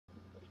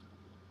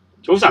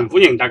早晨，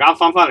歡迎大家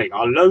翻返嚟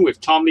我 Learn with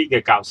Tommy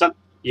嘅教室，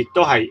亦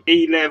都係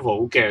A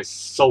Level 嘅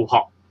數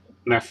學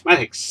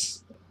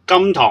Mathematics。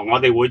今堂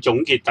我哋會總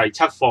結第7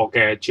課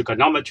嘅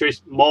Trigonometric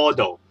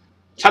Model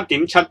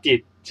 7.7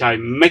節就係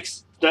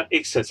Mixed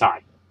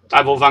Exercise。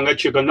大部分嘅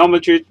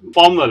Trigonometric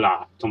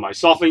Formula 同埋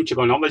Solving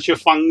Trigonometric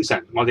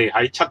Function， 我哋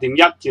喺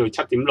7.1至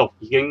到7.6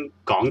已經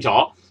講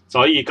咗，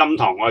所以今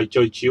堂我哋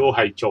最主要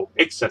係做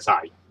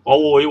Exercise。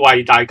我會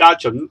為大家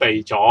準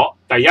備咗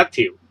第1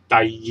條、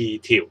第2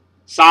條、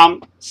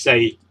3、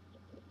4、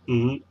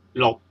5、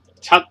6、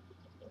7、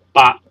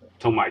8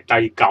同埋第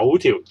9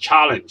條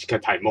challenge 嘅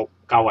題目，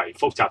較為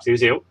複雜少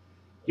少。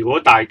如果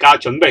大家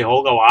準備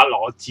好嘅話，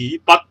攞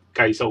紙筆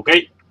計數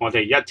機，我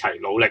哋一齊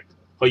努力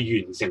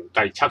去完成第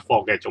7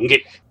課嘅總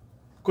結。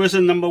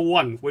Question number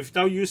 1.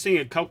 Without using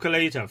a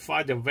calculator,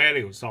 find the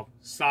values of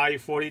sine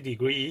 40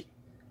 degree,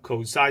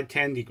 cosine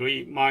 10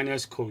 degree,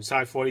 minus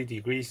cosine 40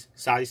 degrees,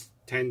 sine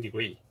 10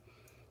 degree.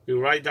 You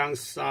write down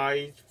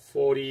sine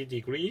 40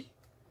 degree,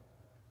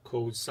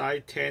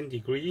 cosine 10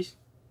 degrees,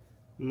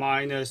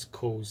 minus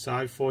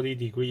cosine 40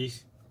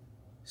 degrees,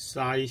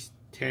 sine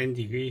 10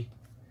 degree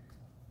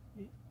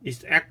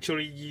is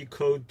actually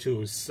equal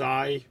to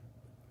sine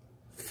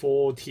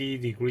 40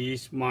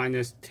 degrees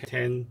minus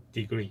 10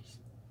 degrees.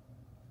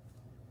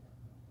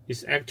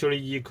 It's actually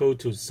equal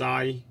to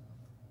sine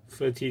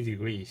 30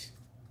 degrees.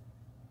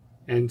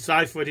 And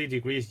sine 30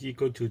 degrees is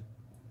equal to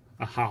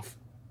a half.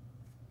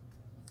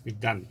 We're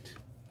done.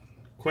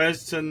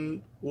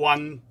 Question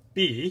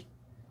 1b.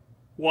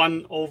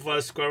 1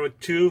 over square root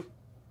 2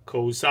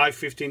 cosine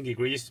 15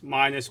 degrees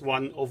minus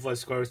 1 over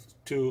square root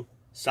 2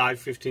 sine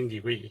 15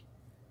 degree.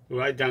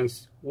 Write down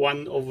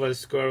 1 over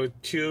square root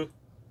 2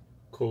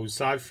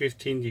 cosine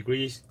 15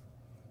 degrees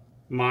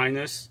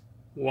minus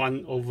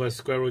 1 over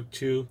square root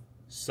 2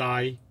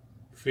 sine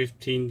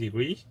 15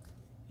 degrees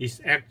is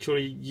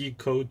actually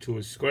equal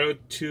to square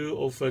root 2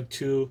 over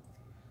 2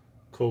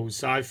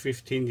 cosine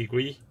 15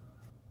 degree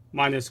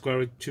minus square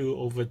root 2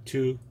 over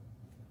 2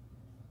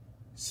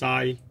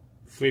 sine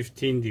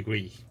 15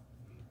 degree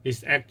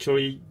is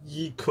actually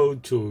equal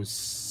to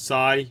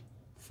sine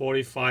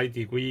 45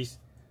 degrees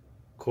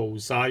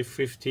cosine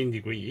 15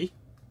 degree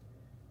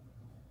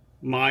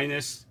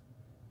minus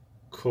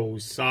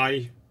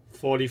cosine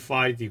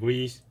 45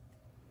 degrees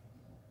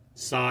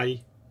sine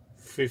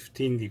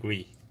 15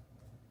 degree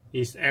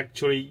is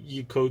actually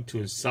equal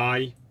to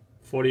sine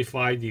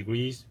 45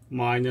 degrees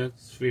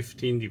minus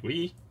 15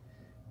 degree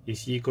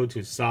is equal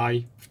to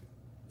sine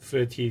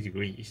 30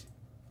 degrees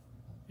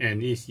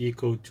and is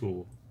equal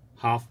to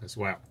half as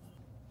well.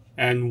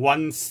 And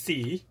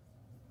 1c,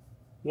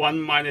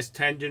 1 minus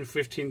tangent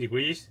 15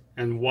 degrees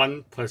and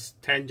 1 plus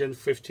tangent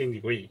 15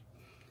 degree.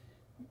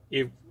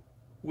 If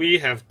we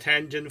have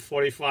tangent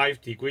 45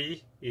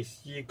 degree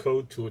is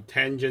equal to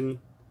tangent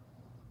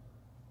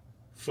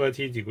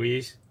 30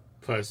 degrees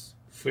plus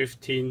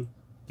 15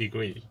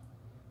 degree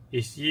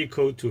is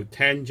equal to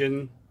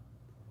tangent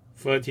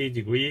 30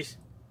 degrees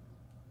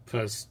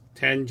plus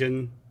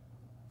tangent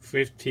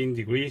 15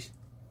 degrees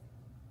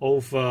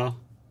over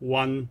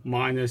 1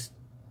 minus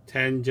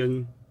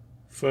tangent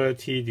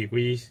 30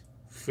 degrees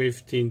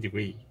 15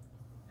 degree.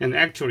 And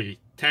actually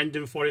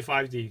tangent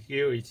 45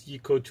 degrees is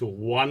equal to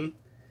 1,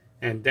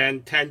 and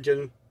then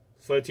tangent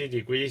 30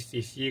 degrees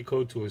is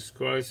equal to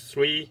square root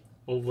 3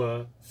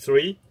 over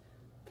 3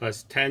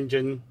 plus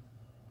tangent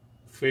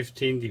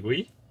 15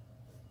 degree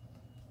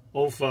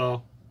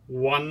over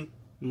 1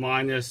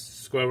 minus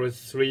square root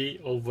 3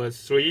 over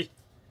 3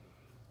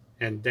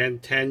 and then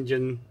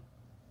tangent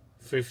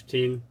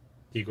 15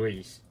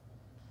 degrees.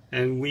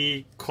 And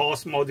we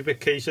cross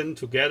multiplication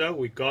together,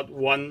 we got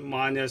 1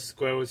 minus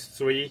square root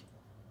 3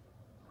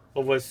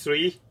 over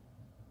 3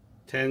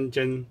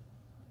 tangent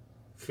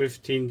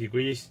 15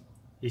 degrees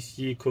is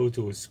equal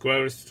to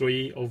square root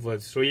 3 over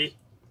 3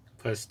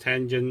 plus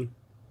tangent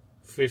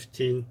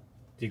 15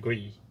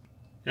 degree.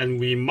 And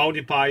we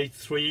multiply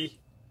 3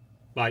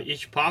 by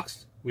each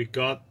part, we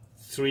got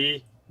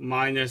 3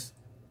 minus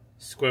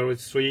square root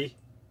 3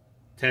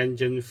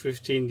 tangent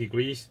 15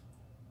 degrees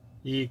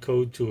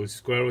equal to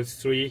square root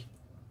 3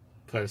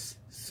 plus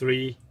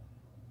 3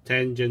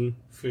 tangent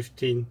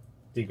 15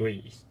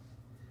 degrees.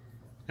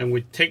 And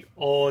we take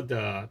all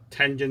the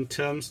tangent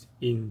terms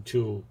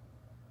into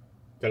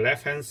the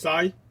left hand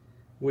side.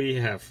 We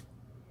have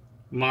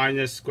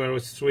minus square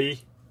root 3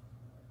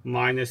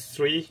 minus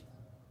 3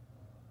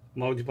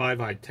 multiplied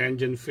by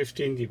tangent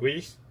 15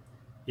 degrees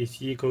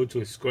is equal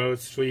to square root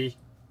 3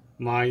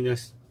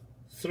 minus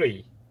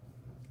 3.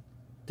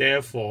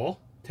 Therefore,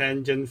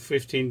 tangent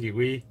 15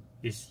 degree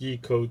is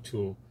equal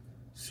to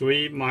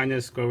 3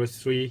 minus square root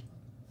 3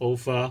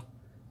 over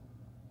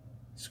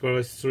square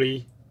root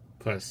 3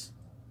 plus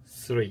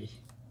 3.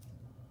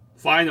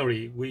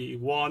 Finally, we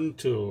want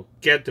to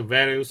get the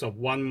values of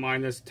 1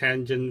 minus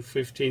tangent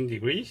 15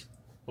 degrees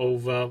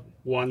over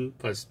 1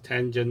 plus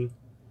tangent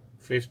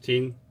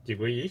 15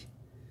 degrees.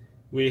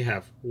 We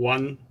have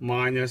 1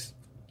 minus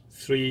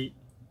 3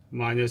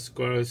 minus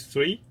square root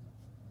 3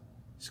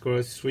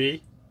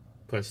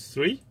 plus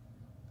 3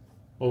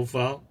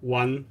 over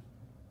 1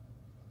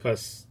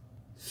 plus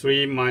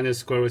 3 minus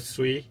square root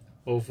 3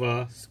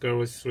 over square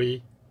root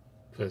 3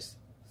 plus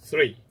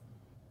 3.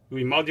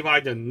 We multiply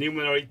the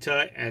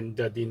numerator and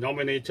the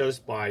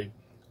denominators by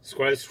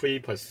square root 3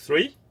 plus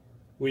 3.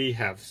 We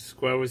have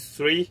square root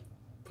 3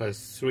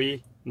 plus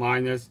 3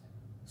 minus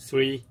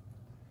 3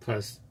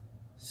 plus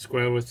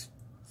square root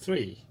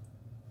 3.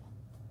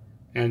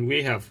 And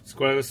we have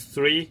square root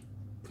 3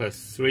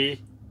 plus 3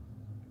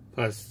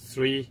 plus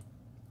 3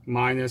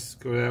 minus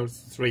square root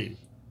 3.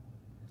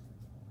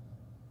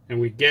 And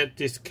we get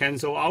this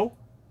cancel out,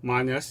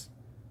 minus,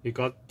 we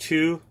got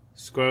 2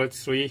 square root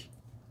 3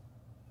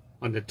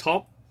 on the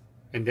top,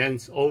 and then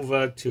it's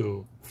over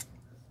to,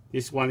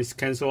 this one is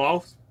cancel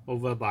out,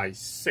 over by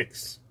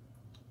 6.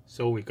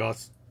 So we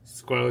got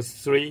square root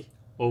 3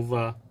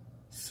 over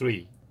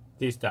 3.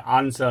 This is the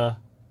answer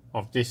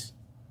of this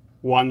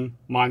 1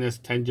 minus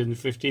tangent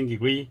 15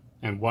 degree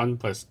and 1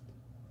 plus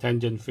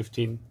tangent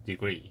 15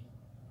 degree.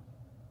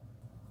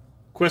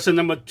 Question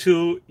number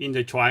 2 in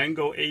the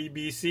triangle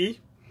ABC.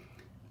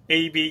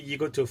 AB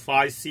equal to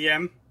 5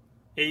 cm,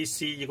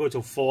 AC equal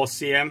to 4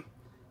 cm,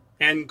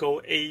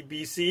 angle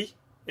ABC,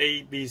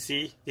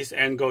 this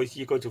angle is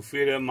equal to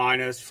theta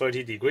minus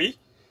 30 degree,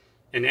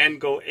 and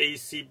angle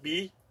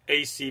ACB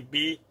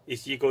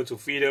is equal to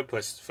theta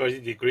plus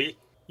 30 degree.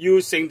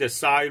 Using the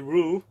sine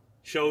rule,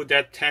 show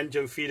that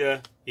tangent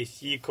theta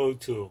is equal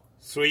to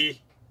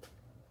 3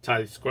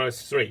 times square root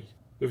 3.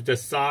 With the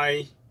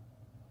sine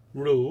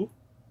rule,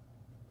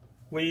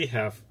 we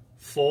have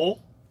 4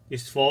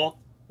 is 4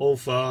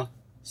 over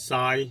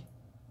sine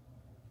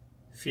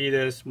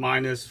theta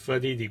minus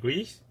 30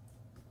 degrees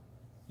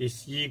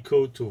is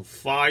equal to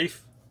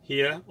 5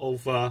 here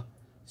over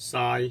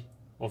sine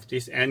of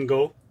this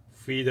angle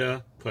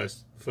theta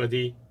plus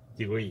 30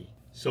 degree.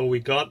 So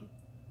we got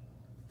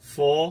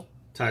 4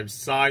 times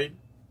sine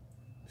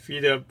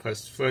theta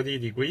plus 30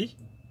 degree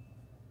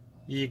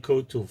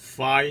equal to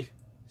 5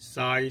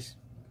 sine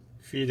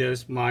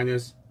theta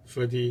minus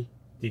 30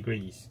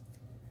 degrees.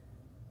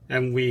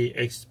 And we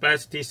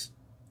express this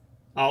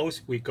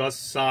out, we got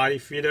sine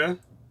theta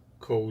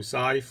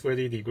cosine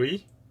 30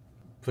 degree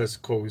plus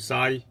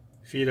cosine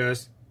theta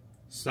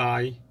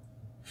sine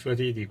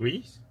 30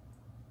 degrees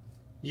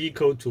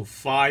equal to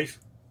 5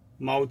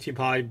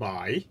 multiplied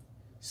by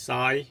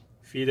sine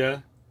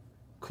theta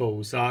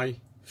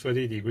cosine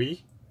 30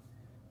 degree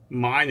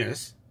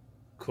minus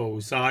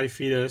cosine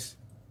theta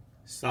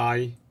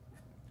sine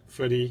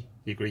 30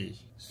 degree.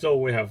 So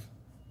we have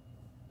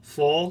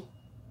 4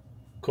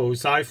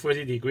 cosine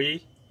 30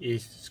 degree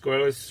is square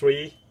root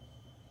 3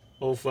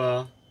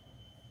 over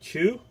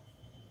 2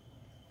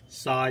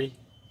 sine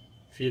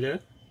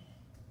theta,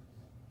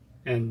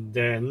 and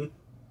then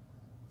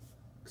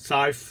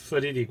sine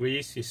 30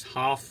 degrees is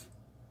half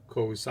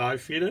cosine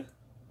theta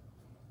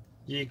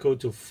equal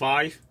to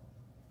 5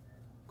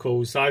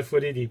 cosine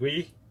 30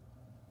 degree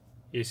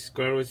is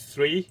square root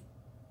 3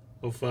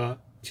 over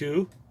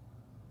 2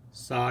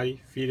 sine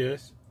theta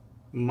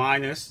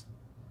minus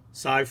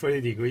sine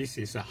 30 degrees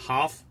is a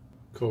half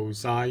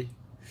cosine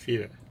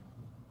theta.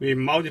 We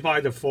multiply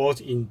the 4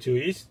 into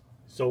it,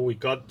 so we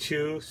got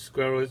 2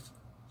 square root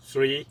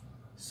 3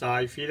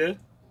 sine theta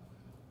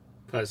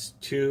plus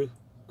 2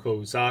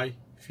 cosine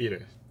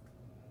theta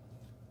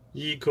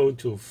equal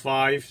to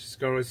 5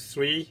 square root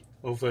 3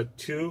 over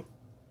 2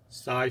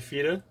 sine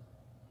theta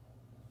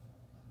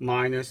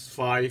minus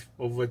 5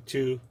 over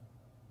 2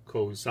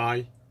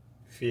 cosine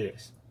theta.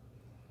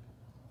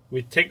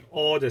 We take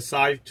all the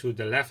side to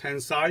the left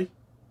hand side.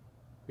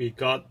 We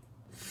got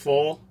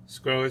 4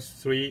 square root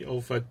 3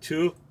 over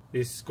 2.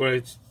 This square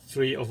root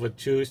 3 over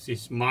 2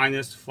 is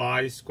minus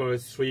 5 square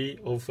root 3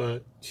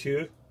 over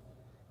 2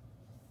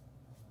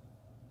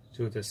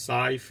 to the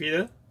sine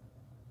theta.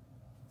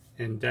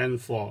 And then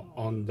for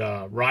on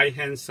the right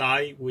hand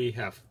side, we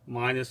have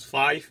minus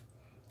 5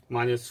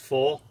 minus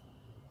 4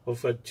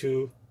 over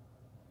 2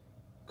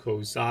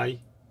 cosine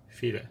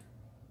theta.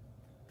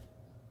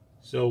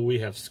 So we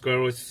have square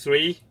root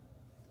 3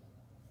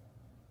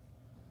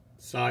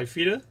 sine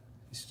theta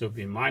is to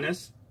be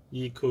minus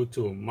equal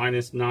to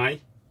minus 9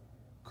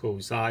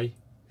 cosine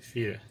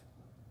theta.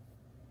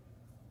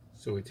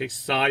 So we take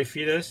sine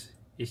theta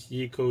is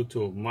equal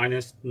to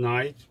minus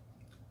 9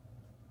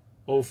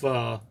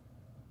 over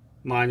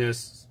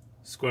minus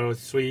square root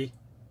 3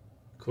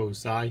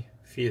 cosine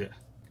theta.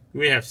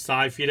 We have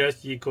sine theta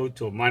equal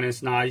to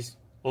minus 9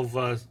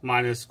 over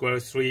minus square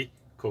root 3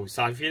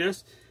 cosine theta.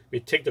 We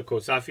take the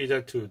cosine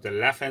theta to the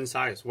left hand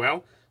side as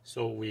well.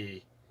 So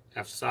we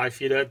have sine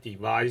theta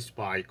divided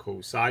by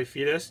cosine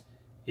theta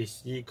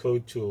is equal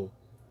to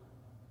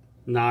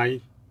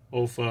 9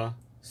 over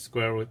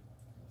square root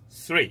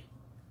 3.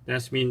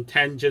 That means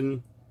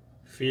tangent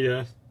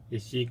theta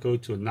is equal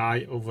to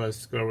 9 over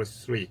square root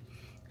 3.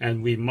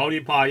 And we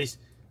multiply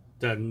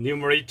the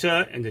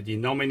numerator and the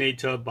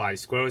denominator by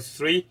square root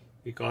 3.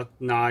 We got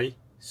 9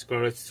 square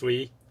root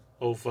 3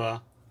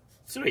 over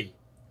 3.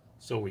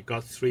 So we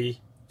got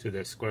 3 to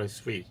the square root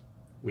 3.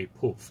 We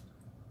proved.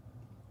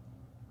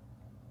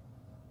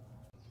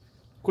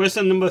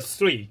 Question number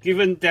 3.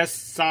 Given that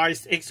sine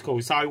x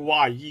cosine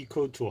y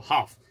equal to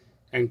half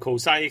and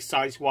cosine x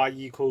sine y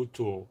equal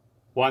to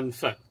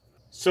 1/3,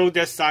 so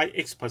that sine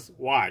x plus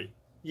y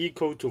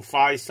equal to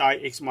 5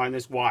 sine x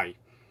minus y.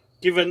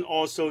 Given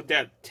also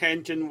that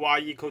tangent y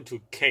equal to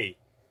k,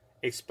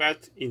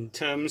 expressed in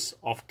terms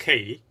of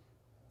k,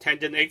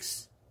 tangent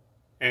x,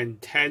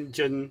 and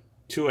tangent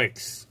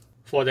 2x.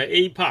 For the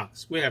A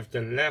part, we have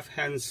the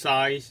left-hand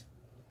side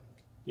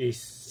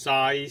is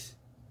sine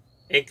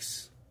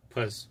x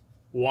plus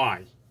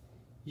y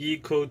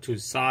equal to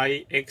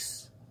sine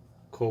x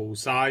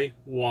cosine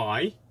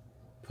y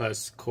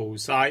plus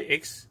cosine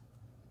x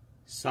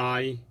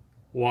sine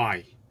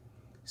y.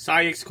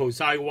 Sine x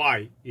cosine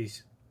y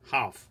is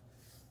half,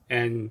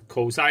 and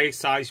cosine x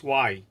sine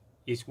y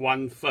is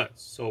 1/3.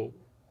 So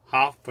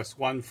half plus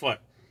 1/3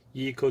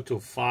 equal to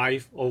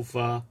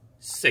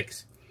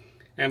 5/6.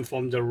 And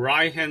from the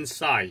right hand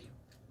side,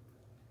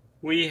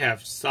 we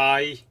have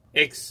sine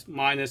x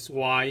minus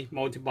y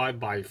multiplied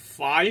by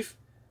 5.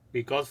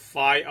 We got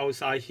 5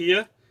 outside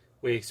here.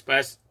 We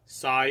express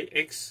sine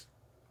x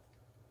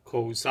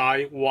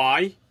cosine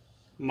y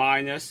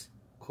minus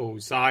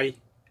cosine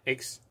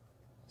x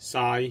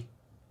sine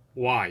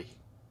y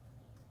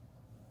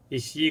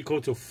is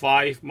equal to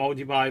 5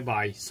 multiplied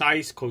by sine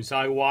x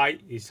cosine y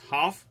is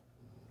half,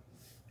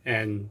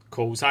 and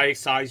cosine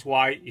x sine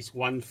y is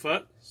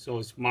 1/3, so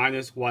it's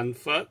minus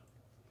 1/3.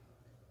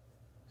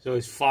 So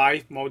it's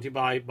 5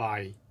 multiplied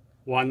by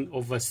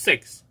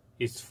 1/6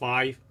 is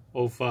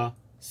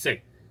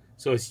 5/6.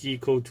 So it's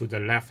equal to the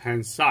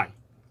left-hand side.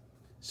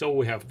 So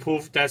we have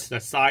proved that the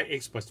sine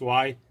x plus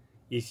y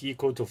is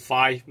equal to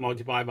 5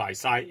 multiplied by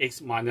sine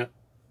x minus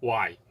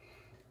y.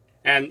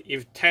 And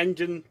if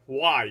tangent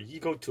y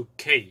equal to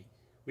k,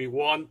 we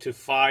want to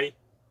find,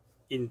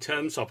 in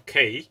terms of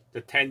k, the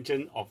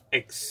tangent of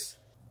x.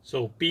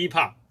 So B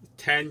part,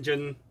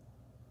 tangent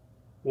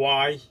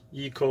y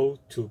equal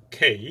to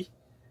k.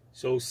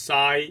 So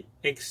sine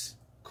x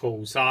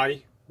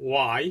cosine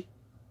y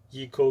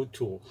equal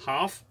to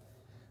half,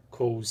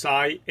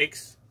 cosine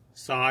x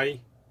sine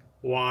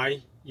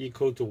y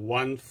equal to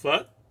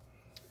 1/3.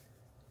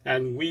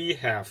 And we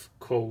have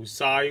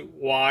cosine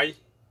y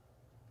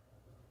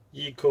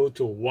equal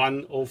to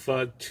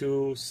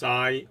 1/2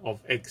 sine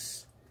of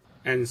x,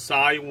 and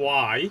sine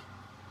y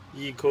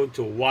equal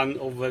to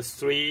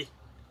 1/3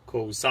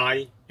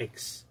 cosine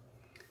x.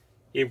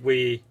 If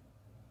we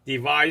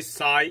divide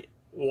sine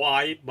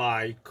y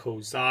by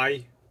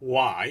cosine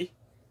y,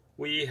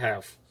 we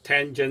have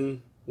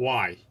tangent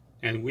y,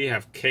 and we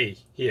have k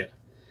here.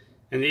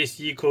 And it's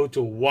equal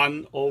to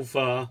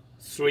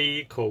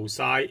 1/3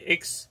 cosine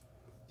x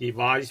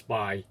divided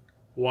by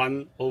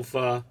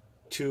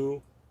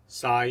 1/2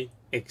 sine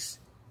x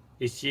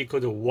is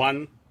equal to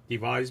 1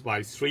 divided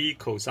by 3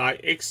 cosine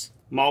x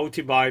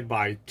multiplied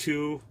by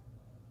 2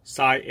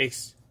 sine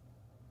x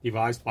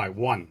divided by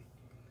 1.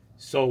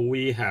 So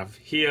we have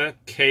here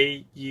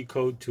k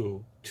equal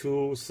to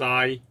 2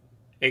 sine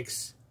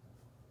x,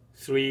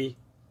 3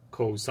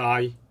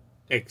 cosine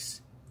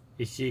x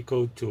is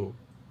equal to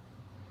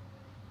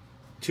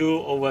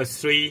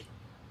 2/3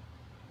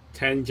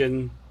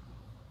 tangent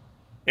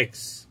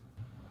x.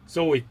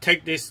 So we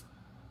take this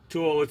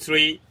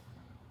 2/3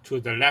 to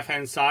the left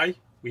hand side.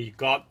 We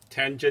got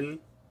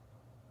tangent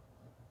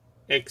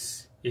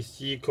x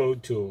is equal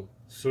to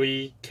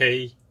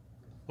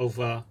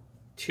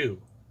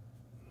 3k/2.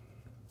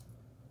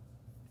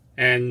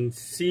 And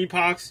C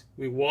part,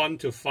 we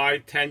want to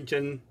find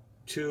tangent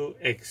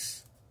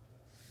 2x.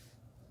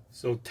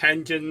 So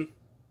tangent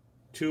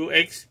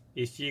 2x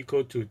is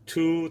equal to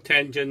 2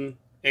 tangent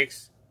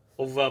x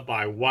over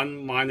by 1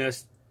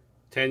 minus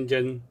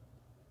tangent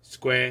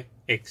square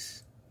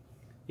x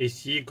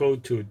is equal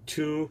to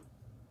 2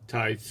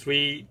 times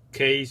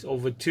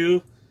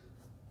 3k/2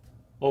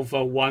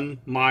 over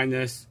 1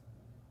 minus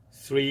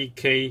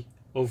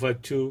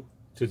 3k/2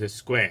 to the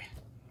square.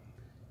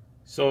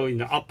 So in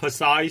the upper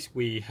side,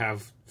 we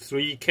have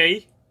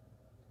 3k.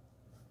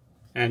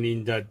 And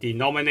in the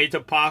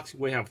denominator part,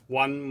 we have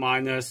 1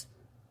 minus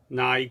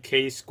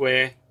 9k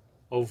squared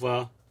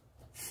over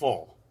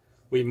 4.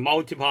 We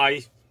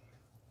multiply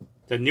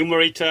the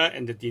numerator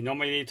and the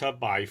denominator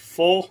by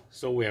 4.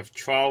 So we have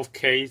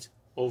 12k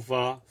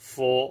over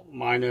 4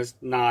 minus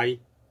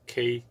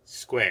 9k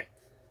squared.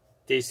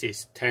 This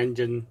is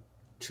tangent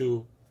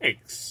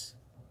 2x.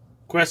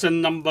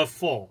 Question number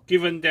 4.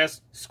 Given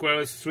that square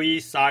root 3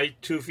 sine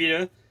 2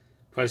 theta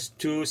plus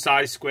 2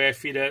 sine square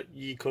theta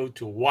equal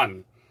to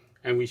 1.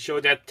 And we show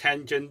that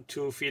tangent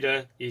 2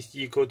 theta is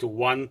equal to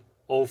 1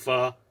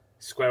 over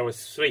square root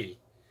 3.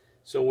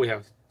 So we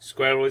have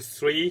square root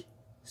 3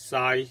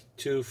 sine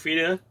 2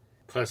 theta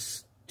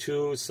plus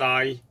 2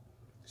 sine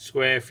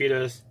square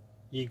theta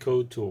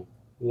equal to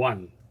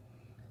 1.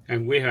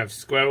 And we have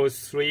square root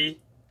 3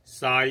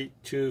 sine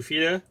 2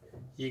 theta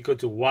equal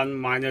to 1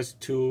 minus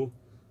 2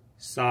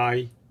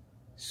 sine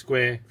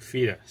square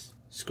theta.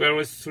 Square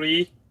root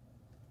 3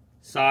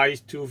 sine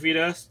 2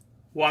 theta,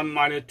 1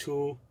 minus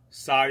 2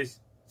 sine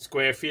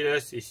square theta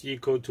is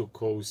equal to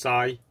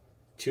cosine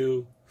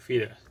 2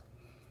 theta.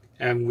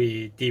 and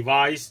we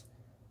divide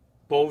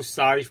both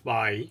sides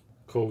by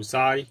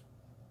cosine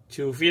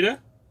 2 theta.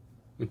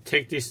 We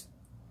take this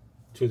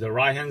to the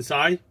right hand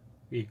side.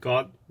 We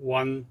got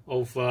 1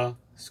 over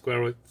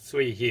square root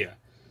 3 here.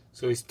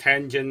 So it's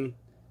tangent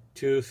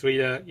 2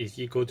 theta is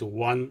equal to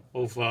 1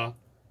 over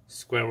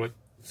square root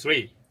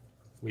 3.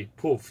 We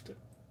proved.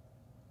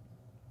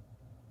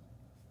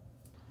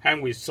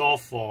 And we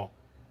solve for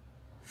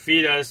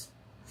thetas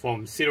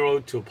from 0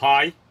 to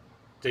pi,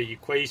 the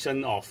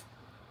equation of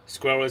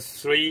square root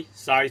 3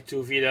 sine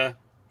 2 theta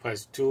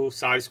plus 2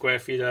 sine square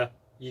theta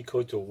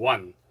equal to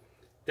 1.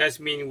 That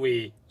means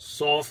we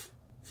solve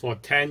for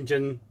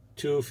tangent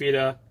 2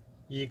 theta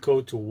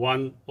equal to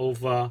 1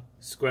 over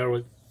square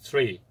root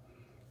 3.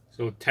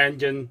 So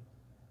tangent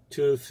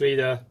 2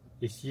 theta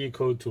is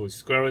equal to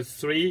square root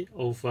 3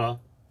 over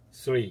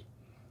 3.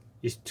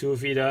 Is 2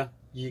 theta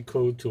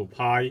equal to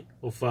pi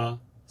over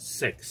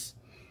 6.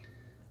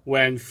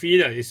 When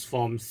theta is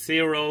from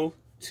 0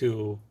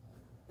 to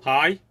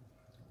pi,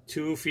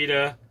 2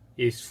 theta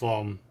is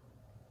from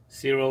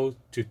 0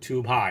 to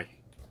 2 pi.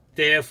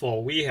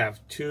 Therefore, we have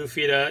 2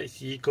 theta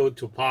is equal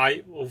to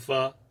pi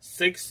over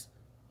 6,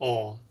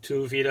 or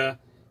 2 theta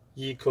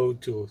equal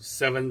to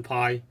 7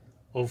 pi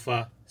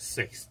over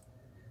 6.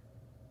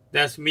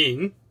 That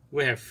means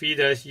we have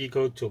theta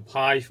equal to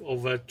pi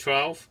over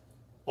 12,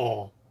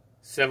 or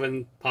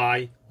 7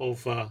 pi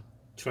over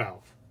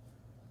 12.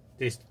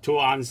 These two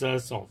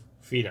answers of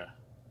theta.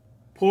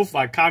 Proof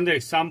by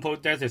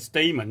counterexample that the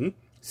statement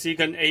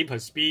secant A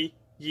plus B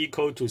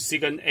equal to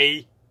secant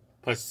A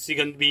plus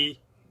secant B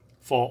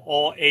for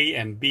all A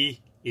and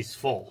B is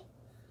 4.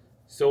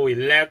 So we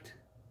let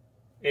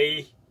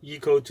A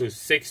equal to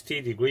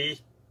 60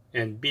 degrees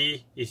and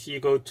B is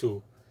equal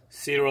to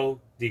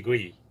 0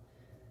 degree.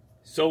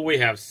 So we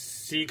have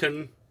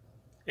secant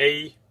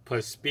A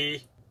plus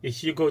B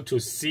is equal to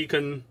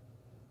secant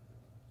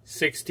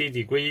 60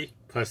 degree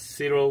plus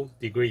 0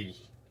 degree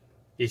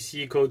is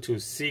equal to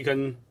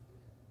secant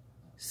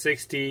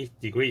 60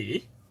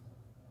 degree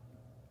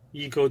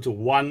equal to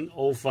 1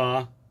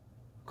 over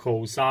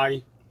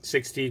cosine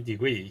 60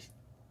 degrees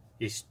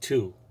is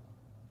 2.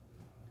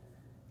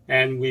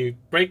 And we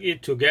break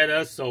it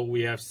together, so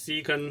we have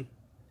secant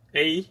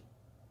A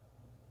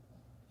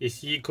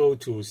is equal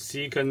to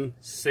secant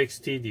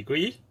 60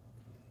 degree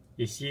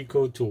is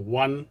equal to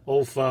 1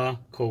 over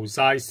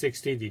cosine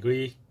 60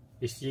 degree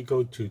is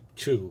equal to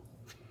 2.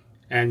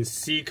 And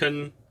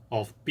secant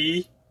of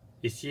B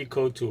is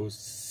equal to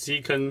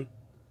secant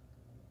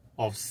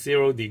of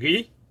 0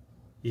 degree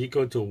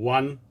equal to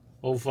 1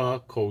 over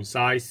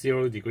cosine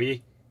 0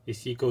 degree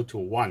is equal to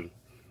 1.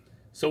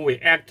 So we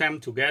add them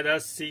together.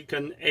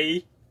 Secant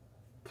A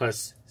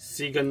plus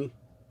secant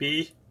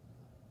B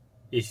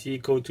is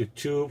equal to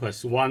 2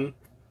 plus 1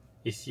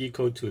 is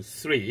equal to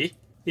 3.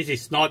 This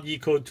is not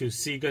equal to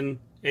secant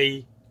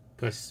A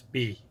plus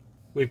B.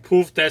 We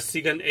prove that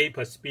secant A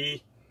plus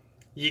B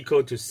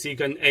equal to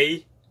secant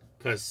A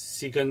plus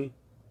secant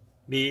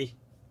B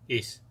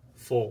is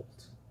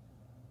false.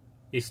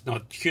 It's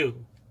not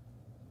true.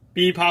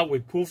 B part, we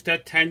prove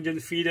that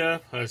tangent theta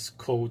plus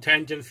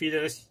cotangent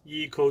theta is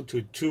equal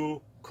to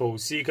 2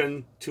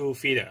 cosecant 2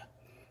 theta,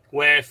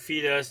 where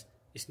theta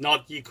is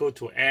not equal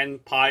to n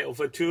pi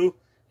over 2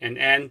 and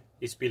n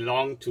is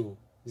belong to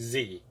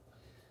z.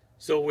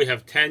 So we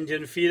have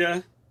tangent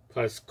theta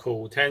plus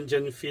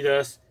cotangent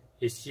theta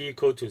is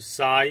equal to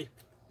sine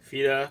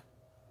theta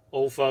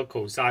over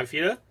cosine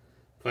theta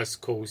plus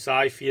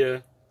cosine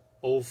theta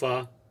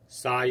over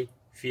sine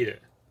theta.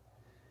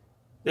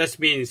 That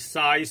means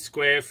sine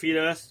square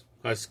theta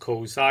plus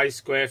cosine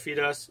square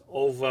theta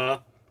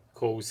over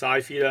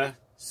cosine theta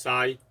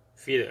sine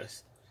theta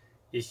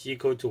is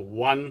equal to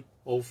 1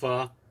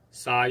 over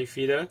sine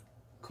theta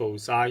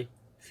cosine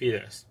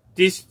theta.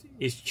 This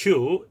is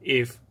true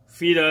if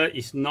theta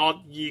is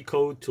not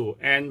equal to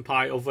n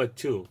pi over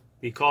 2.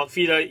 Because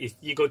theta is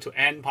equal to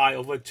n pi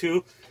over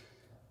 2,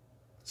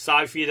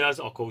 sine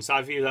theta or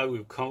cosine theta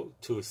will come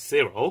to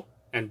 0,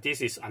 and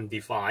this is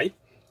undefined.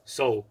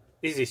 So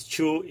this is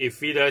true if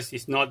theta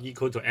is not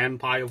equal to n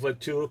pi over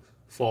 2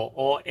 for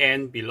all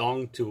n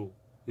belong to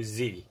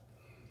z.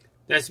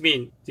 That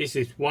means this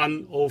is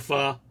 1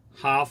 over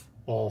half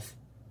of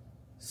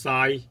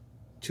sine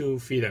 2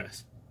 theta.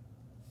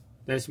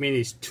 That means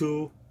it's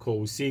 2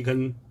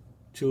 cosecant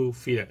 2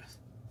 theta.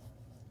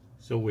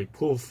 So we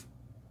prove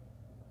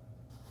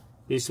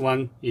this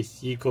one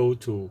is equal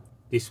to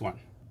this one.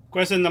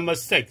 Question number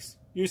 6.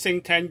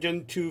 Using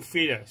tangent 2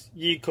 theta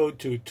equal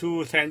to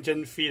 2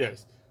 tangent theta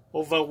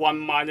over 1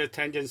 minus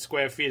tangent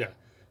square theta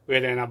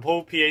with an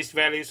appropriate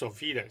values of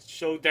theta,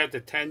 show that the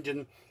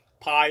tangent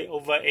pi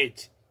over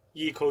 8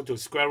 equal to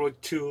square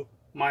root 2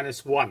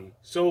 minus 1.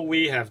 So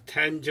we have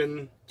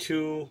tangent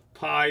 2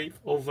 pi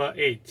over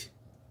 8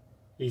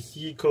 is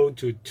equal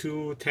to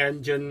 2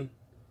 tangent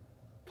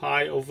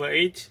pi over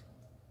 8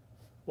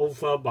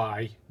 over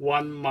by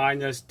 1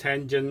 minus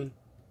tangent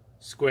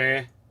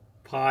square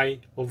pi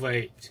over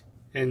 8.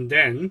 And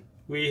then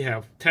we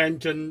have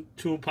tangent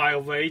 2 pi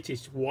over 8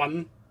 is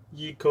 1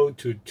 equal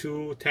to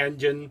 2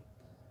 tangent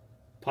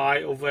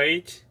pi over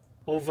 8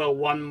 over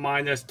 1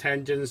 minus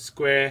tangent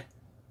square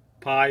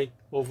pi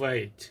over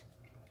 8.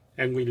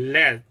 And we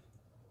let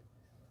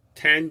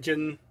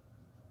tangent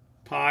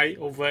pi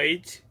over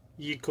 8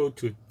 equal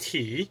to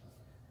t.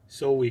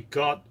 So we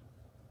got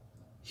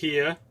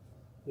here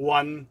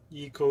 1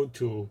 equal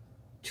to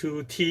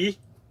 2t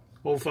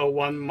over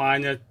 1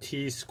 minus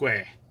t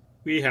square.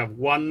 We have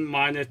 1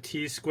 minus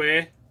t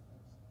square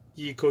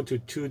equal to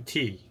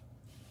 2t.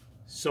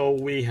 So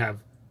we have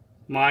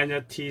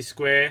minus t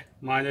square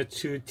minus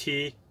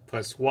 2t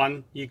plus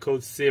 1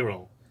 equals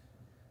 0.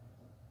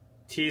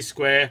 T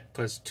square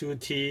plus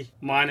 2t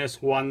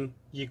minus 1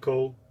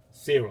 equals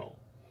 0.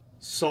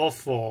 Solve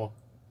for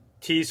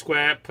t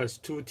square plus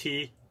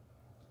 2t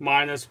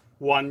minus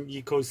 1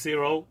 equals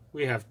 0.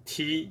 We have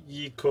t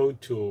equal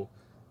to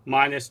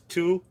minus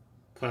 2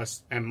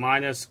 plus and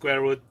minus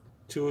square root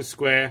 2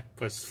 square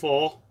plus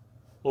 4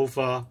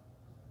 over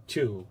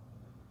 2.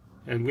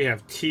 And we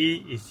have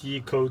t is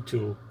equal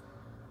to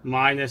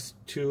minus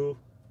 2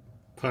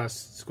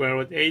 plus square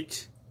root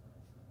 8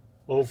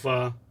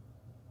 over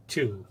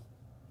 2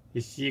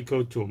 is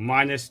equal to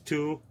minus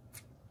 2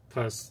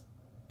 plus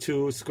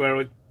 2 square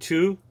root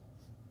 2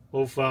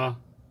 over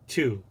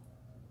 2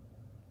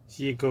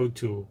 is equal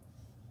to,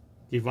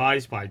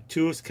 divided by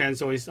 2,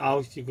 cancel it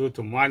out, equal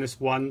to minus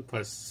 1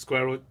 plus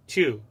square root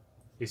 2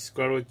 is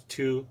square root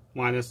 2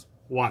 minus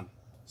 1.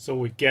 So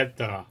we get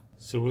the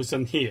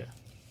solution here.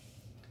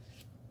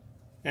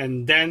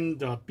 And then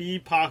the B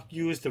part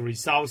used the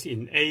results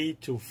in A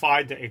to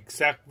find the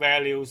exact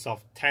values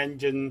of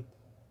tangent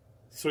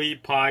 3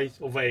 pi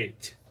over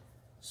 8.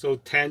 So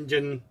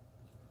tangent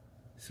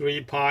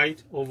 3 pi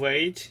over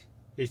 8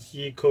 is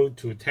equal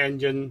to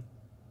tangent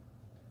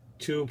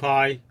 2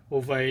 pi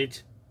over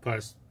 8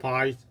 plus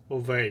pi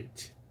over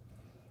 8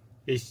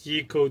 is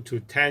equal to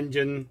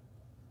tangent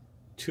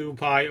 2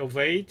 pi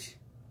over 8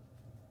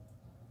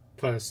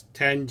 plus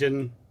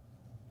tangent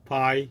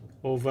pi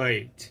over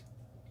 8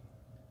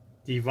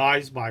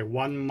 divided by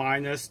 1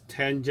 minus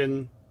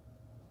tangent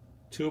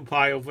 2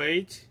 pi over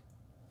 8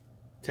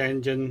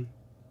 tangent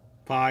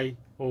pi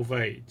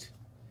over 8.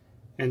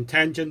 And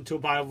tangent 2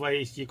 pi over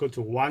 8 is equal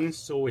to 1,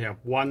 so we have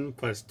 1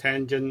 plus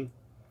tangent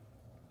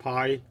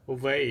pi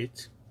over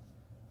 8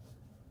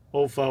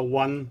 over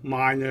 1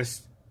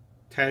 minus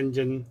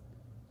tangent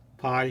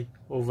pi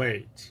over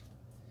 8.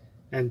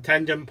 And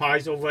tangent pi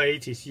over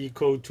 8 is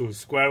equal to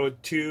square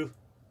root 2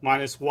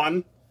 minus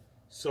 1,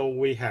 so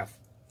we have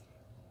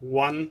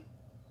 1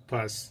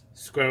 plus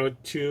square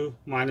root 2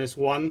 minus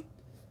 1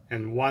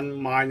 and 1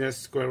 minus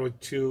square root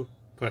 2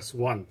 plus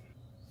 1.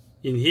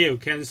 In here,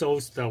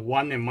 cancels the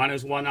 1 and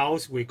minus 1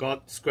 out. We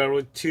got square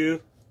root 2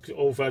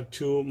 over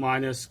 2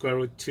 minus square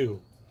root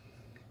 2.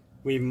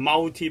 We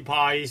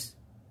multiply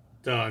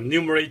the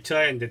numerator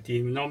and the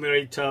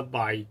denominator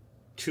by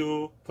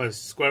 2 plus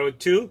square root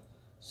 2.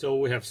 So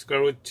we have square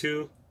root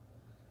 2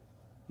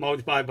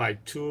 multiplied by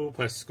 2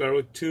 plus square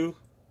root 2.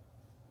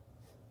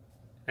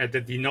 At the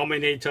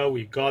denominator,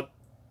 we got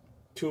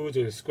 2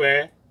 to the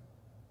square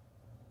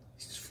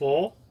is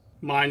 4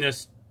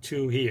 minus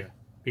 2 here.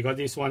 Because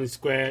this one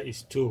square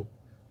is 2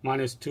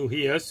 minus 2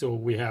 here, so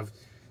we have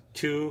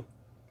 2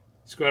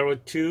 square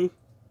root 2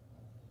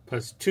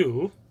 plus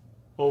 2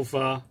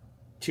 over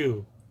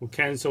 2. We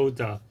cancel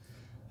the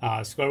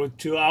square root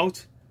 2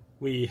 out.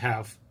 We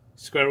have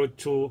square root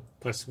 2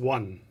 plus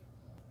 1.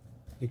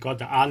 We got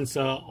the answer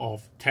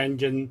of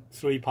tangent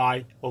 3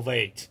 pi over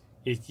 8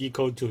 is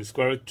equal to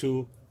square root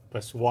 2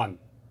 plus 1.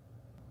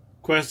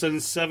 Question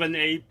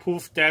 7a,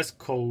 prove that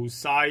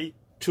cosine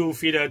 2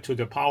 theta to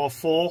the power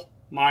 4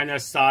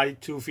 minus sine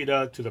 2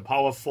 theta to the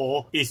power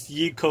 4 is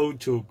equal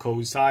to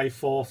cosine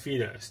 4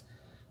 theta.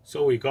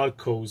 So we got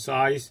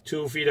cosine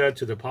 2 theta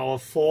to the power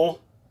 4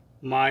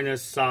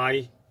 minus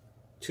sine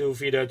 2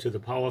 theta to the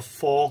power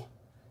 4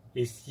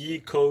 is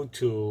equal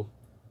to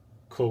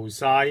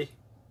cosine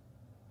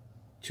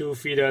 2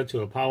 theta to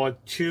the power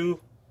 2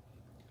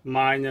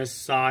 minus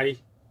sine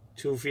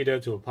 2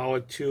 theta to the power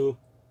 2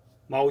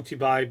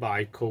 multiplied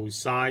by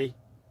cosine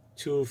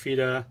 2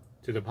 theta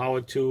to the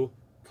power 2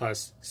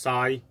 plus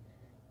sine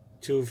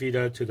 2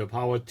 theta to the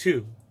power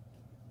 2.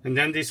 And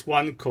then this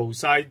one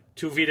cosine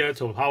 2 theta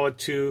to the power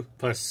 2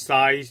 plus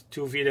sine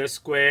 2 theta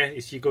square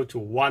is equal to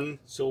 1.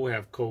 So we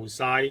have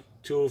cosine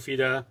 2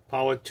 theta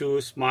power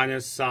 2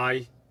 minus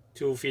sine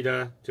 2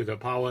 theta to the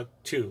power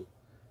 2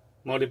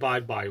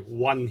 multiplied by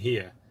 1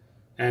 here.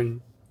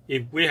 And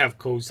if we have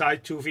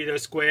cosine 2 theta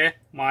square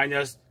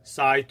minus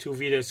sine 2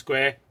 theta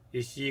square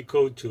is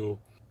equal to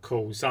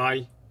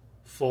cosine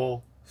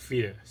 4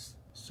 theta.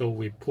 So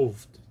we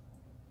proved.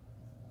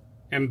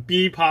 And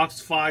B part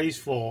finds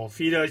for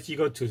theta is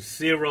equal to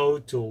 0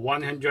 to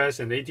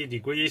 180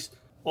 degrees,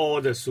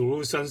 all the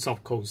solutions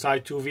of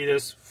cosine 2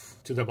 theta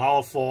to the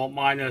power 4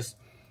 minus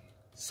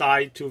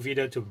sine 2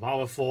 theta to the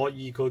power 4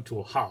 equal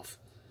to half.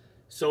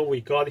 So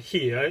we got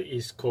here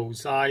is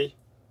cosine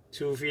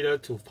 2 theta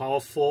to the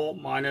power 4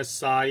 minus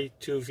sine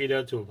 2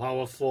 theta to the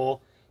power 4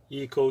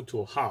 equal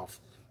to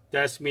half.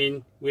 That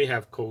means we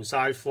have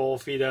cosine 4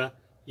 theta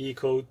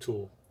equal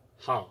to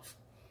half.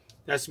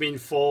 That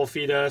means 4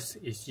 theta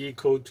is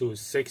equal to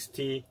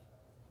 60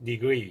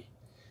 degrees.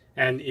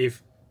 And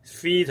if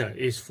theta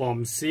is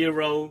from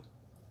 0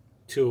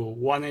 to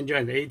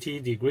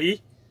 180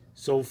 degrees,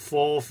 so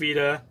 4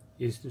 theta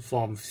is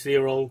from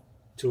 0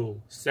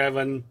 to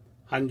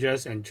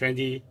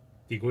 720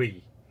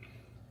 degrees.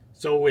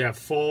 So we have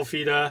 4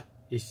 theta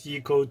is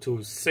equal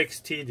to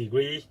 60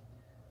 degrees,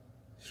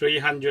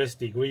 300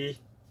 degrees,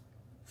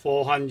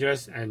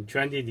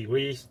 420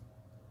 degrees,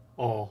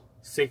 or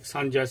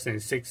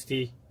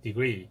 660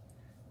 degrees.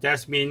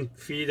 That means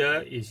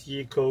theta is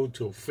equal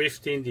to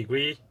 15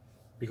 degrees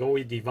because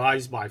we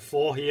divide by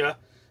 4 here.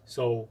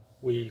 So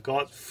we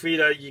got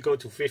theta equal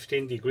to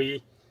 15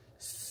 degrees,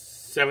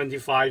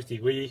 75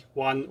 degrees,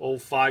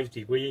 105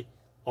 degrees,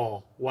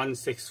 or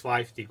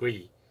 165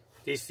 degrees.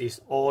 This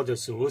is all the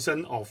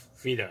solution of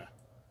theta.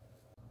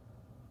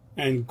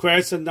 And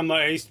question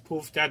number 8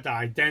 proves that the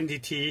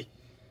identity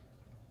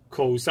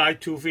cosine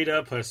 2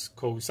 theta plus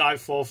cosine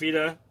 4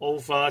 theta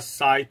over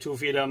sine 2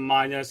 theta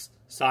minus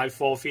sine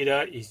 4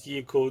 theta is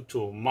equal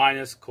to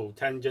minus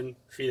cotangent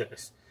theta.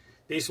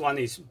 This one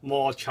is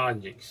more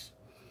challenging.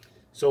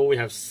 So we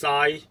have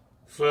sine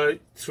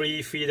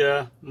 3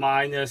 theta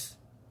minus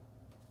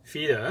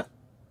theta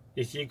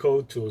is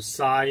equal to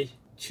sine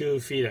 2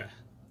 theta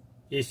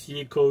is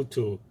equal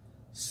to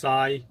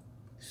sine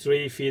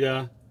 3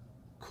 theta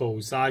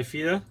cosine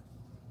theta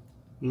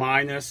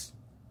minus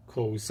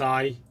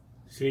cosine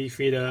 3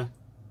 theta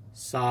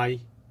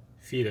sine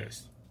theta.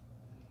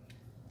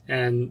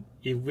 And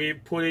if we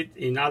put it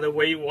in other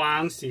way,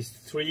 once is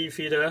 3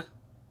 theta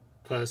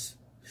plus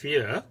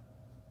theta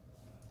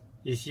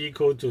is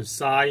equal to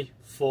sine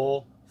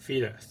 4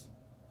 theta.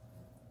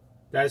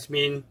 That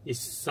means it's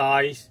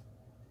sine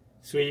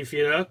 3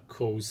 theta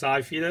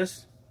cosine theta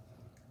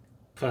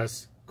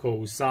plus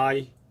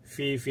cosine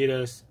 3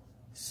 theta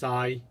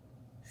sine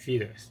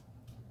theta.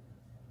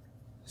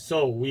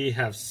 So we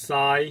have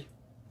sine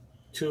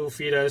 2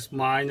 theta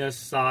minus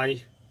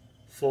sine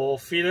 4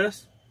 theta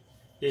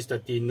is the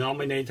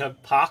denominator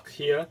part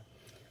here.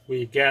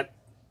 We get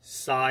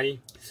sine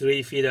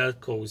 3 theta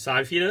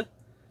cosine theta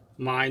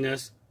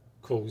minus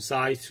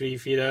cosine 3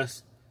 theta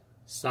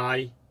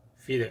sine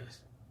theta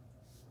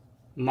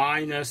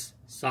minus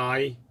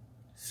sine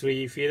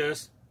 3 theta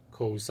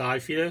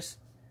cosine theta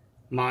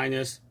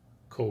minus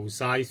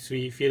cosine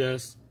 3 theta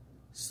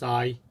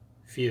sine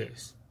theta.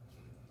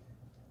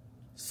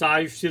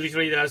 Sine 3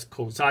 theta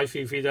cosine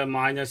 3 theta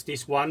minus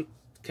this one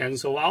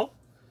cancel out.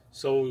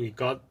 So we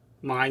got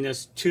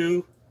minus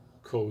 2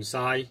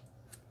 cosine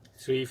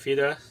 3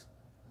 theta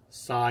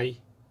sine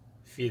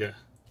theta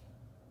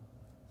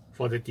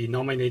for the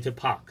denominator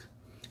part.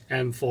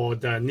 And for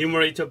the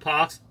numerator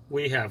part,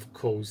 we have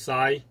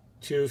cosine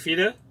 2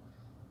 theta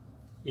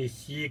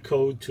is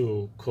equal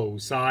to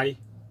cosine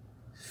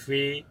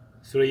 3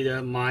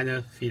 theta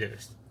minus theta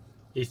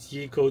is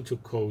equal to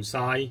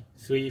cosine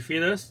 3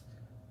 theta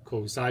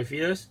cosine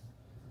theta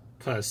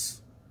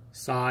plus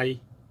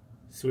sine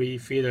 3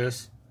 theta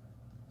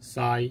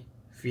sine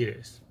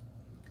theta.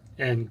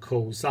 And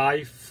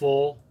cosine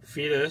 4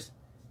 theta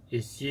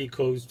is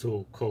equal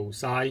to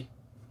cosine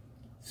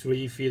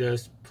 3 theta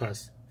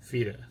plus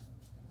theta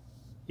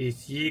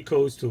is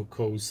equal to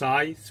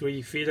cosine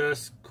 3 theta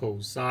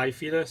cosine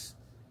theta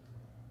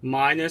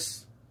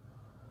minus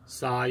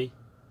sine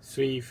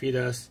 3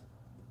 theta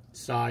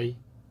sine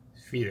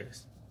theta.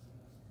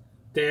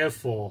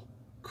 Therefore,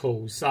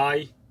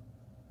 cosine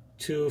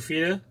 2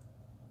 theta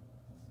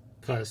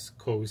plus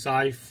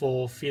cosine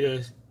 4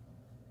 theta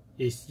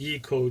is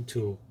equal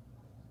to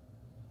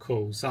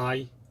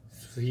cosine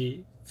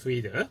 3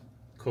 theta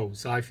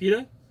cosine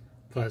theta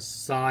plus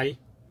sine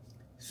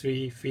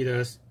 3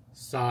 theta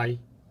sine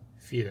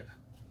theta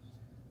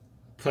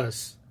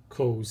plus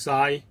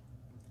cosine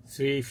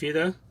 3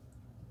 theta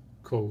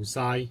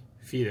cosine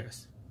theta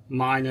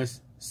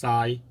minus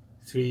sine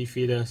 3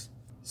 theta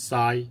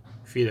sine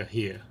theta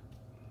here.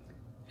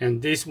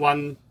 And this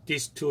one,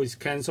 these two is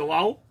cancelled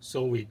out,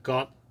 so we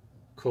got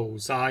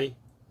cosine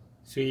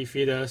 3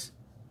 theta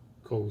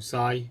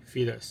cosine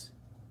theta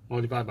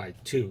multiplied by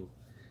 2.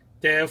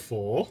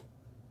 Therefore,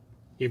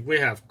 if we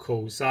have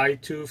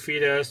cosine 2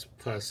 theta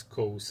plus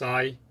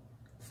cosine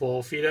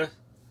 4 theta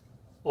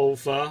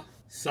over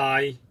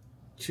sine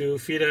 2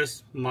 theta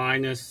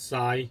minus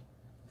sine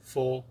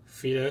 4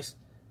 theta,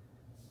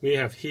 we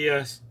have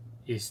here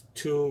is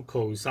 2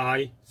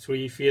 cosine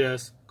 3 theta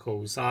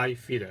cosine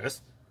theta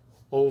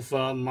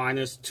over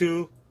minus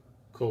 2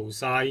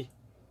 cosine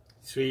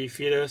 3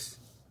 theta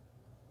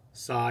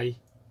sine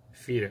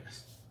theta.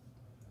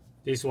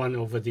 This one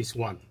over this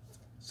one.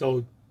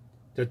 So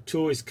the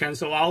 2 is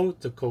cancelled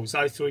out, the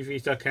cosine 3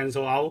 theta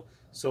cancel out,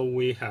 so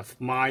we have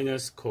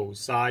minus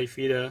cosine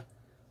theta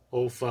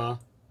over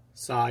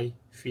sine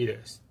theta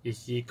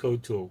is equal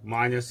to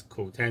minus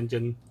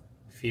cotangent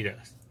theta.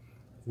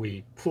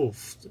 We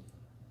proved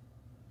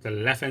the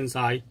left hand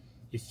side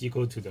is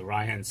equal to the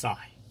right hand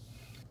side.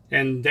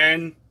 And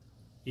then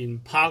in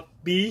part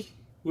B,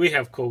 we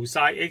have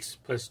cosine x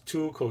plus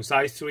 2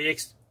 cosine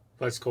 3x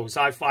plus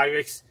cosine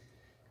 5x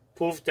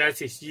prove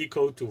that is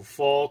equal to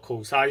 4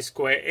 cosine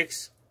square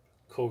x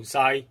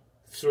cosine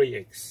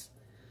 3x.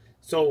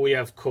 So we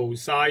have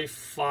cosine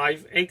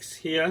 5x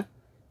here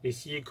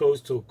is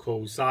equals to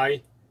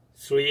cosine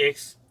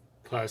 3x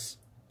plus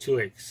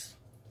 2x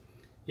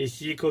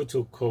is equal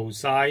to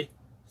cosine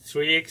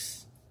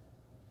 3x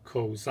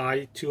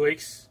cosine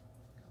 2x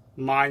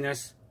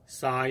minus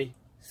sine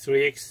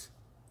 3x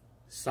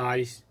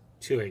sine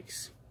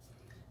 2x.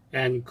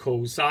 And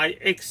cosine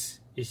x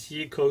is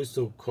equals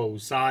to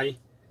cosine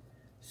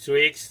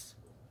 3x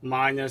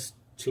minus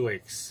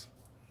 2x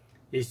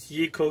is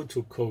equal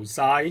to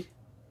cosine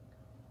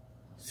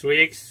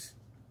 3x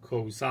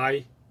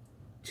cosine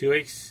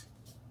 2x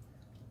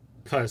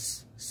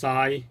plus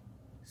sine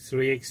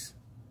 3x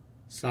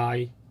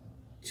sine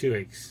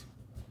 2x.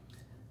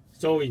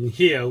 So in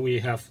here we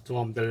have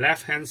from the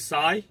left hand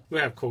side we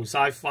have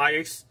cosine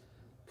 5x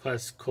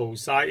plus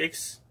cosine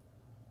x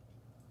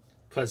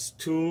plus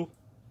 2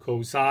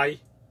 cosine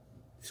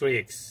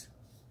 3x.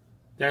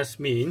 That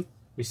means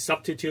we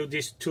substitute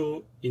these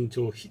two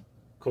into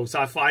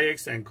cosine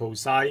 5x and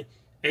cosine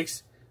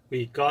x.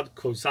 We got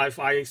cosine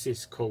 5x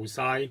is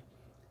cosine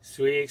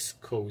 3x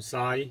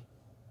cosine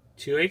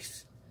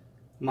 2x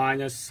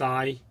minus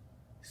sine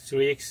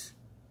 3x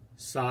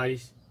sine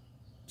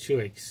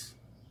 2x.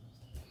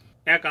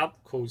 Add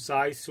up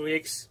cosine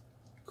 3x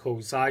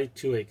cosine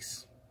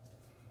 2x.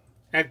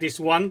 Add this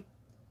one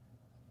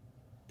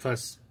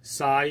plus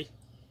sine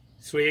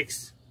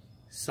 3x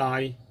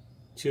sine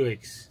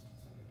 2x.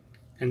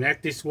 And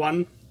add this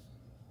one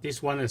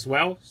as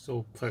well,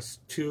 so plus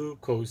 2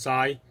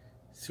 cosine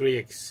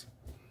 3x.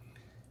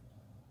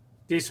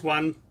 This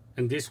one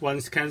and this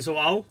one's cancel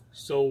out,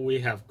 so we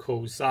have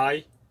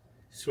cosine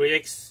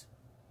 3x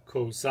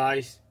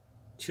cosine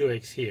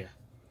 2x here.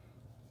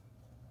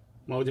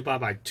 Multiply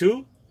by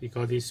 2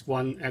 because this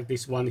one add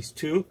this one is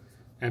 2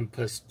 and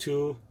plus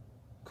 2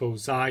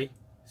 cosine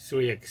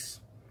 3x.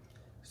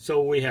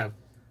 So we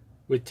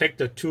take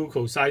the 2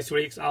 cosine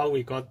 3x out,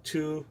 we got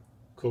 2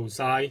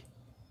 cosine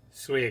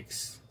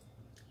 3x.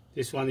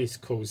 This one is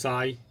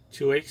cosine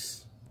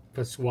 2x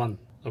plus 1.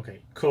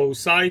 Okay,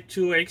 cosine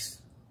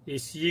 2x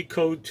is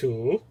equal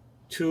to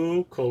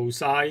 2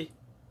 cosine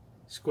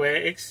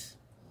square x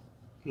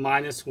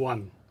minus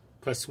 1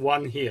 plus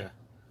 1 here.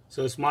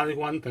 So it's minus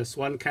 1 plus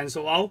 1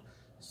 cancel out.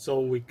 So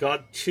we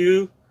got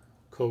 2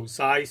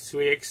 cosine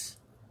 3x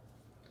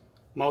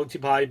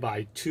multiplied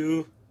by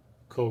 2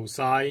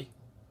 cosine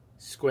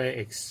square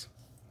x.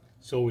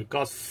 So we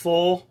got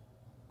 4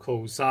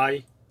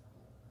 cosine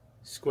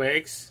square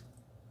x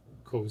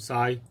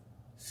cosine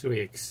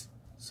 3x.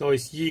 So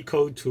it's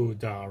equal to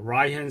the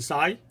right hand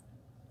side.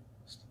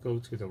 Let's go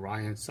to the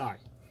right hand side.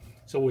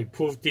 So we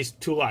prove these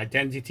two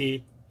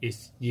identity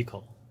is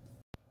equal.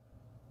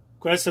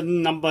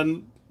 Question number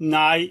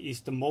 9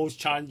 is the most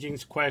challenging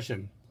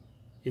question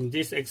in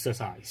this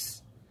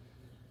exercise.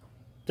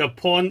 The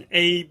point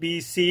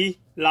ABC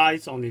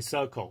lies on a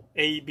circle.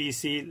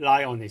 ABC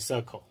lies on a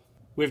circle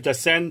with the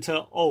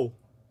center O.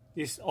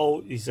 This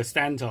O is the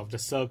center of the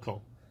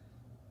circle.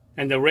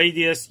 And the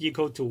radius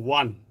equal to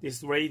 1.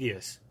 This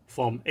radius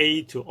from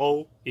A to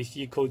O is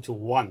equal to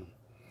 1.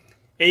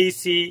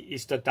 AC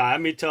is the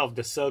diameter of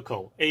the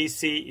circle.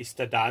 AC is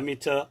the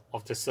diameter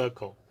of the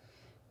circle.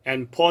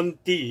 And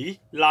point D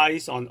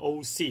lies on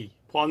OC.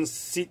 Point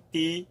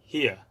D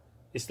here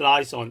is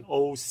lies on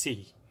OC.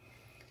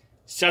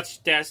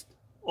 Such that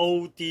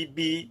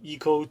ODB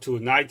equal to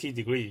 90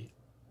 degrees.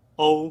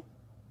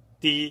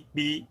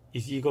 ODB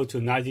is equal to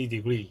 90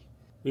 degrees.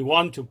 We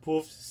want to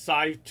prove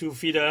sine 2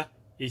 theta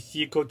is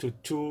equal to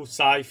 2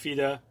 sine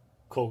theta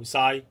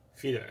cosine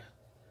theta.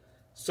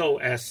 So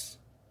as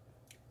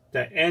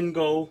the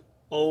angle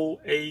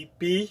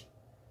OAB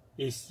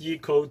is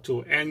equal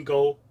to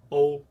angle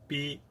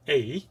OBA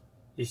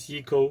is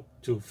equal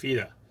to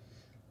theta.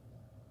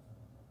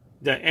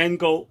 The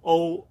angle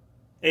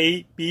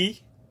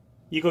OAB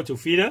equal to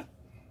theta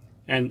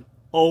and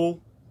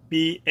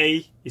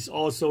OBA is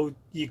also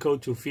equal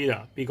to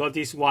theta because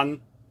this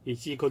one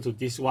is equal to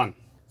this one.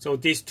 So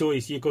this two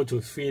is equal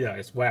to theta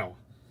as well.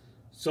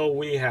 So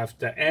we have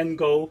the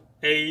angle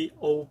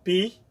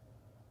AOB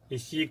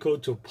is equal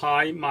to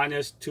pi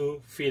minus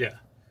 2 theta.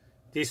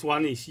 This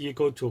one is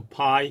equal to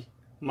pi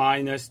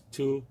minus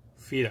 2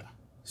 theta.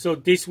 So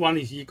this one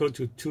is equal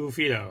to 2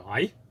 theta,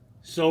 right?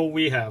 So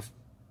we have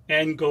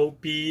angle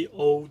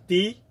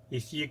BOD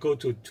is equal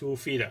to 2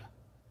 theta.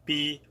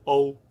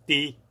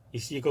 BOD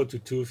is equal to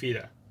 2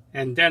 theta.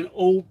 And then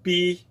OB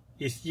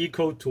is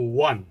equal to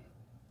 1.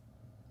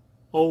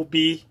 OB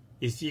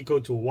is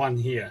equal to 1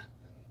 here.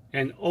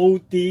 And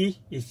OD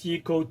is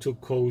equal to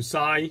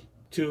cosine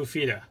 2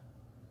 theta.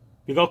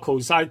 Because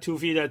cosine 2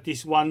 theta,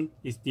 this one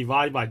is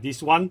divided by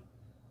this one.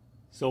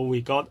 So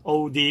we got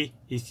OD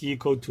is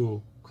equal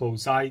to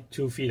cosine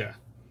 2 theta.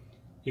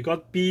 You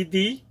got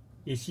BD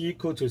is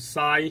equal to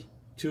sine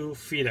 2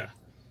 theta.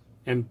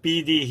 And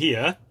BD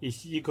here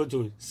is equal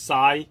to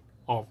sine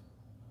of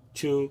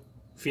 2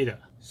 theta.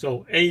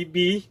 So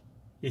AB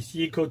is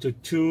equal to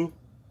 2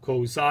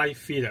 cosine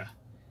theta.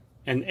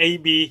 And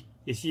AB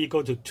is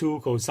equal to 2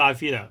 cosine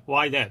theta.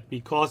 Why that?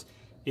 Because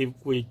if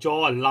we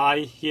draw a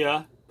line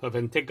here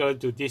perpendicular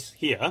to this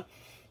here,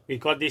 we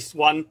got this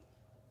one,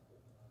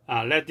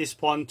 let this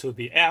point to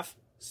be F.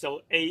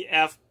 So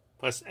AF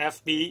plus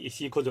FB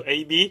is equal to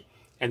AB,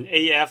 and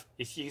AF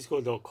is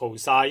equal to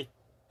cosine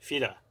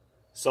theta.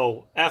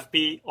 So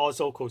FB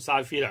also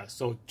cosine theta.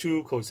 So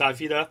 2 cosine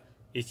theta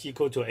is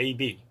equal to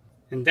AB.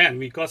 And then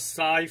we got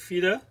sine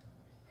theta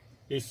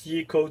is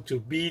equal to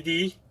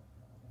BD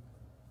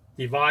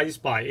divided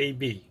by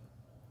AB.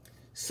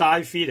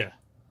 Sine theta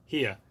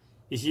here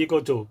is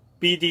equal to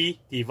BD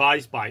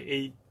divided by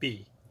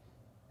AB.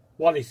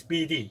 What is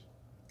BD?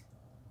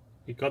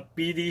 We got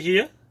BD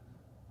here.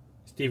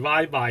 It's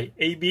divided by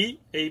AB.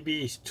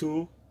 AB is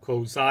 2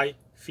 cosine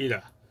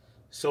theta.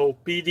 So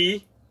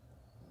BD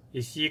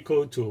is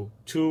equal to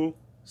 2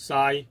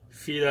 sine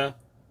theta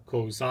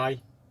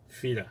cosine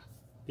theta.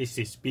 This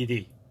is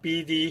BD.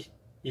 BD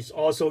is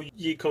also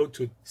equal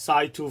to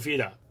sine 2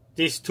 theta.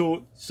 These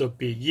two should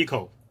be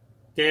equal.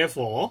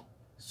 Therefore,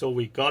 so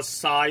we got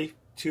sine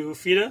 2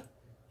 theta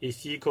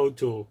is equal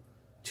to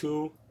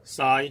 2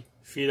 sine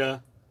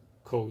theta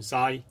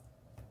cosine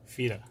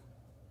theta.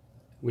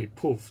 We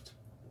proved.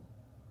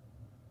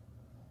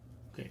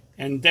 Okay.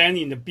 And then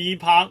in the B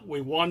part,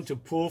 we want to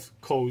prove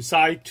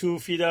cosine 2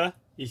 theta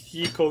is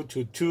equal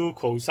to 2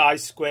 cosine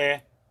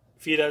square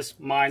theta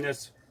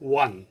minus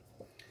 1.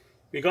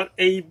 We got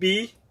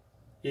AB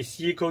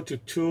is equal to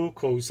 2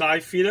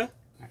 cosine theta.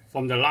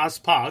 From the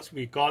last part,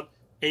 we got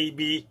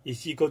AB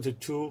is equal to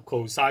 2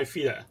 cosine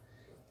theta.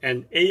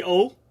 And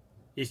AO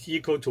is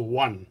equal to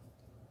 1.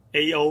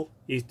 AO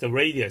is the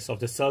radius of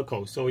the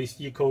circle, so it's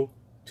equal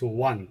to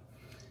 1.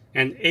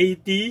 And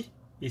AD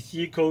is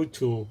equal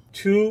to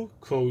 2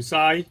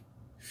 cosine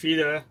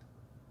theta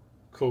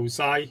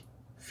cosine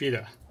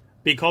theta.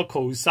 Because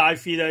cosine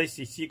theta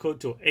is equal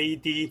to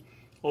AD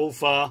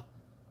over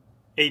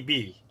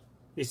AB.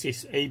 This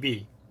is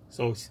AB.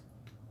 So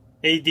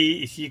AD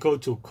is equal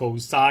to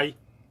cosine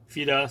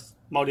theta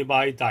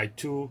multiplied by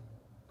 2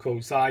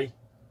 cosine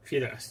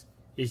theta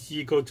is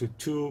equal to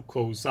 2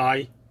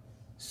 cosine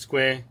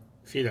square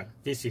theta.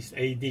 This is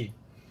AD.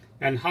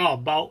 And how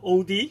about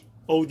OD?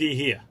 OD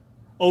here.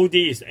 OD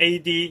is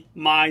AD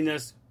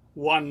minus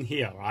 1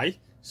 here, right?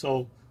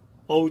 So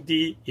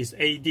OD is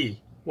AD.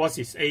 What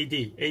is AD?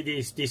 AD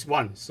is this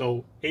one.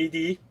 So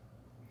AD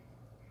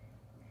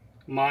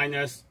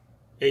minus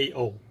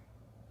AO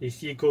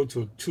is equal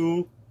to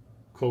 2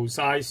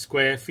 cosine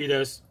square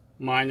theta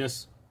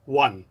minus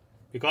 1.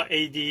 Because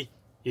AD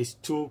is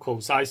 2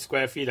 cosine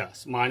square theta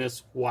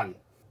minus 1.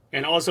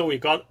 And also we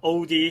got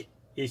OD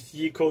is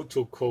equal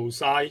to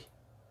cosine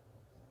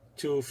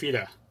 2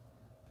 theta.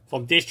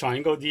 From this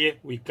triangle here,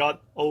 we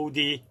got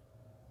OD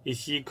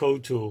is equal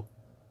to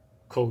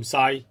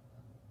cosine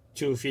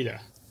 2 theta.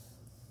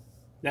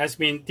 That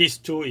means these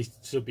two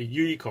should be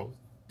equal.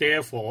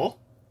 Therefore,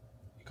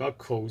 we got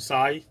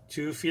cosine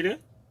 2 theta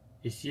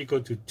is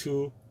equal to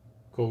 2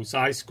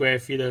 cosine square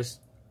theta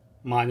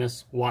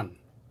minus 1.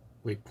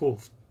 We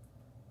proved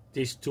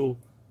these two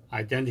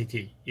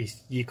identity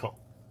is equal.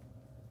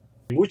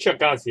 Muchas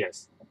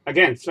gracias.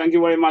 Again, thank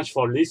you very much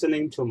for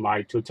listening to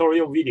my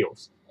tutorial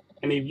videos.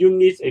 And if you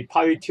need a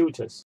private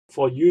tutor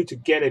for you to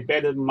get a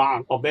better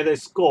mark or better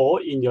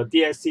score in your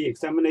DSC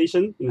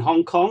examination in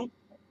Hong Kong,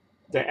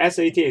 the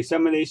SAT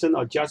examination,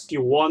 or just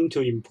you want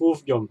to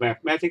improve your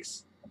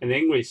mathematics and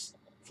English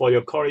for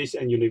your college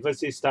and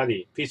university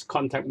study, please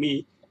contact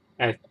me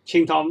at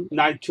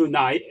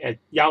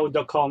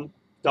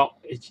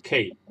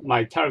chingtom929@yahoo.com.hk.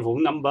 My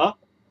telephone number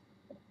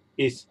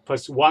is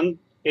 +1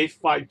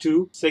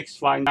 852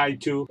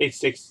 6592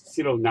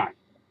 8609。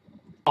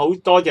好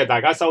多謝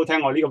大家收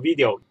聽我呢個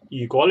video。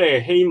如果你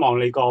係希望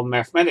你個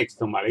mathematics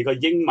同埋你個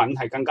英文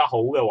係更加好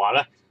嘅話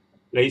咧，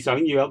你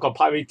想要一個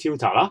private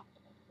tutor 啦，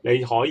你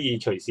可以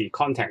隨時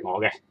contact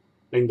我嘅，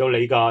令到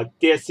你個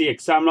DSC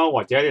exam 啦，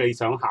或者你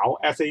想考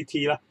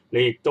SAT 啦，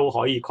你亦都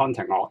可以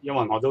contact 我，因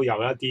為我都有一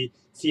啲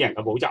私人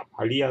嘅補習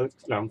喺呢一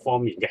兩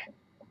方面嘅。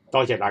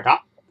多謝大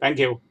家 ，thank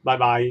you，拜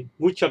拜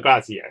 ，muchas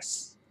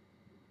gracias。